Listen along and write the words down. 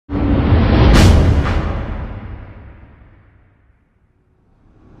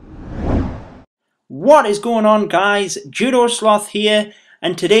What is going on, guys? Judo Sloth here,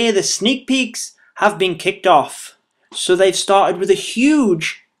 and today the sneak peeks have been kicked off. So they've started with a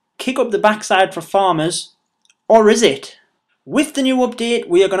huge kick up the backside for farmers, or is it? With the new update,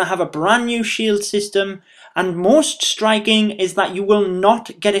 we are going to have a brand new shield system, and most striking is that you will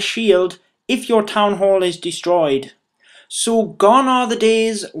not get a shield if your town hall is destroyed. So gone are the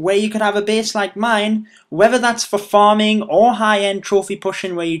days where you could have a base like mine, whether that's for farming or high-end trophy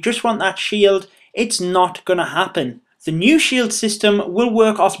pushing where you just want that shield. It's not gonna happen. The new shield system will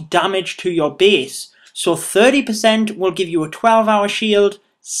work off damage to your base. So 30% will give you a 12-hour shield,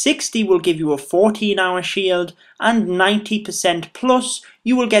 60 will give you a 14-hour shield, and 90% plus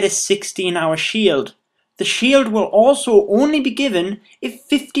you will get a 16-hour shield. The shield will also only be given if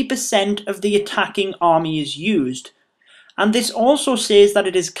 50% of the attacking army is used. And this also says that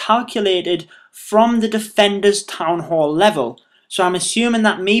it is calculated from the defender's town hall level. So I'm assuming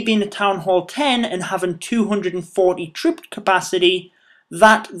that me being a town hall 10 and having 240 troop capacity,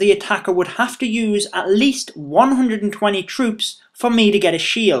 that the attacker would have to use at least 120 troops for me to get a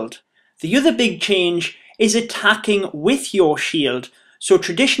shield. The other big change is attacking with your shield. So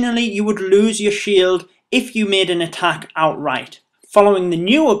traditionally you would lose your shield if you made an attack outright. Following the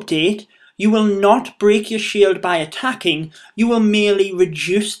new update, you will not break your shield by attacking, you will merely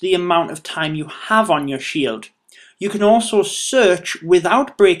reduce the amount of time you have on your shield. You can also search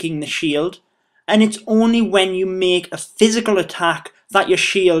without breaking the shield, and it's only when you make a physical attack that your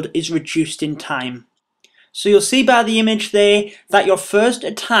shield is reduced in time. So you'll see by the image there that your first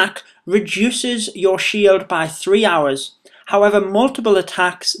attack reduces your shield by 3 hours. However, multiple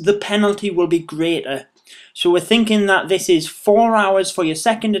attacks, the penalty will be greater. So we're thinking that this is 4 hours for your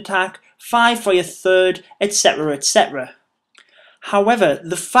second attack, 5 for your third, etc, etc. However,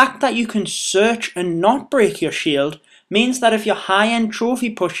 the fact that you can search and not break your shield means that if you're high-end trophy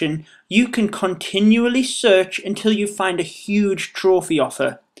pushing, you can continually search until you find a huge trophy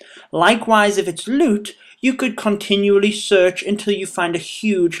offer. Likewise, if it's loot, you could continually search until you find a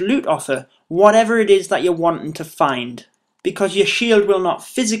huge loot offer, whatever it is that you're wanting to find. Because your shield will not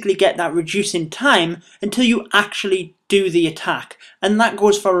physically get that reduce in time until you actually do the attack, and that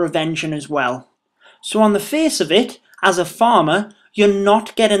goes for revenging as well. So on the face of it, as a farmer, you're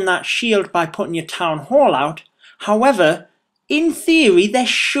not getting that shield by putting your town hall out. However, in theory, there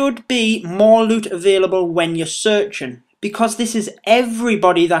should be more loot available when you're searching, because this is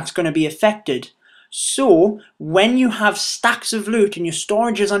everybody that's going to be affected. So, when you have stacks of loot and your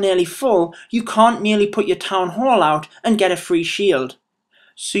storages are nearly full, you can't merely put your town hall out and get a free shield.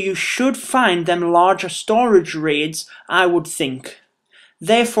 So you should find them larger storage raids, I would think.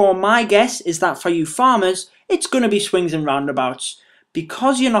 Therefore, my guess is that for you farmers, it's going to be swings and roundabouts.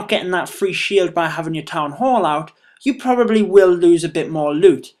 Because you're not getting that free shield by having your town hall out, you probably will lose a bit more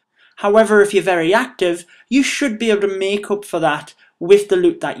loot. However, if you're very active, you should be able to make up for that with the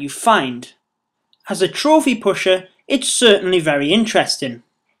loot that you find. As a trophy pusher, it's certainly very interesting.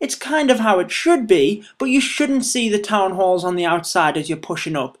 It's kind of how it should be, but you shouldn't see the town halls on the outside as you're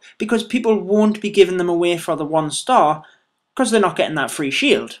pushing up, because people won't be giving them away for the 1 star, because they're not getting that free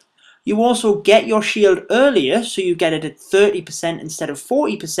shield. You also get your shield earlier, so you get it at 30% instead of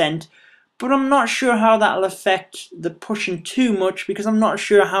 40%, but I'm not sure how that'll affect the pushing too much, because I'm not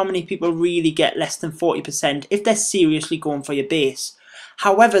sure how many people really get less than 40% if they're seriously going for your base.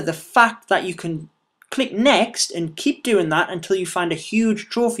 However, the fact that you can click next and keep doing that until you find a huge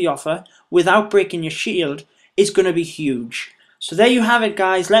trophy offer without breaking your shield is going to be huge. So there you have it,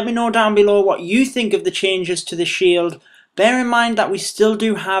 guys. Let me know down below what you think of the changes to the shield. Bear in mind that we still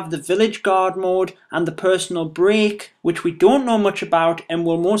do have the village guard mode and the personal break, which we don't know much about and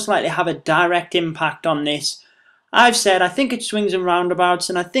will most likely have a direct impact on this. I've said I think it swings and roundabouts,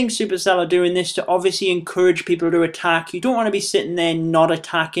 and I think Supercell are doing this to obviously encourage people to attack. You don't want to be sitting there not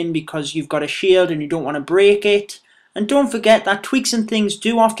attacking because you've got a shield and you don't want to break it. And don't forget that tweaks and things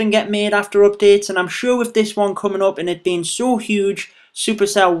do often get made after updates, and I'm sure with this one coming up and it being so huge,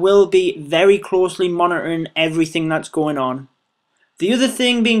 Supercell will be very closely monitoring everything that's going on. The other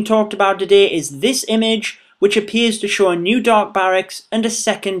thing being talked about today is this image, which appears to show a new dark barracks and a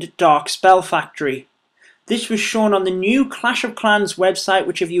second dark spell factory. This was shown on the new Clash of Clans website,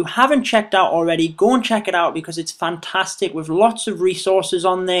 which if you haven't checked out already, go and check it out because it's fantastic with lots of resources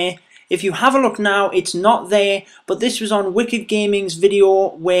on there. If you have a look now, it's not there, but this was on Wicked Gaming's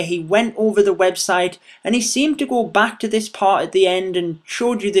video where he went over the website and he seemed to go back to this part at the end and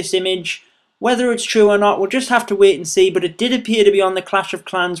showed you this image. Whether it's true or not, we'll just have to wait and see, but it did appear to be on the Clash of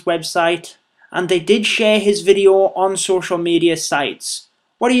Clans website, and they did share his video on social media sites.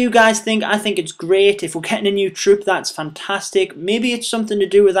 What do you guys think? I think it's great. If we're getting a new troop, that's fantastic. Maybe it's something to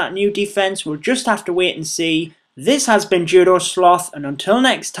do with that new defense. We'll just have to wait and see. This has been Judo Sloth, and until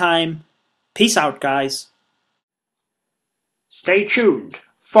next time, peace out, guys. Stay tuned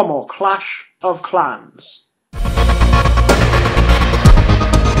for more Clash of Clans.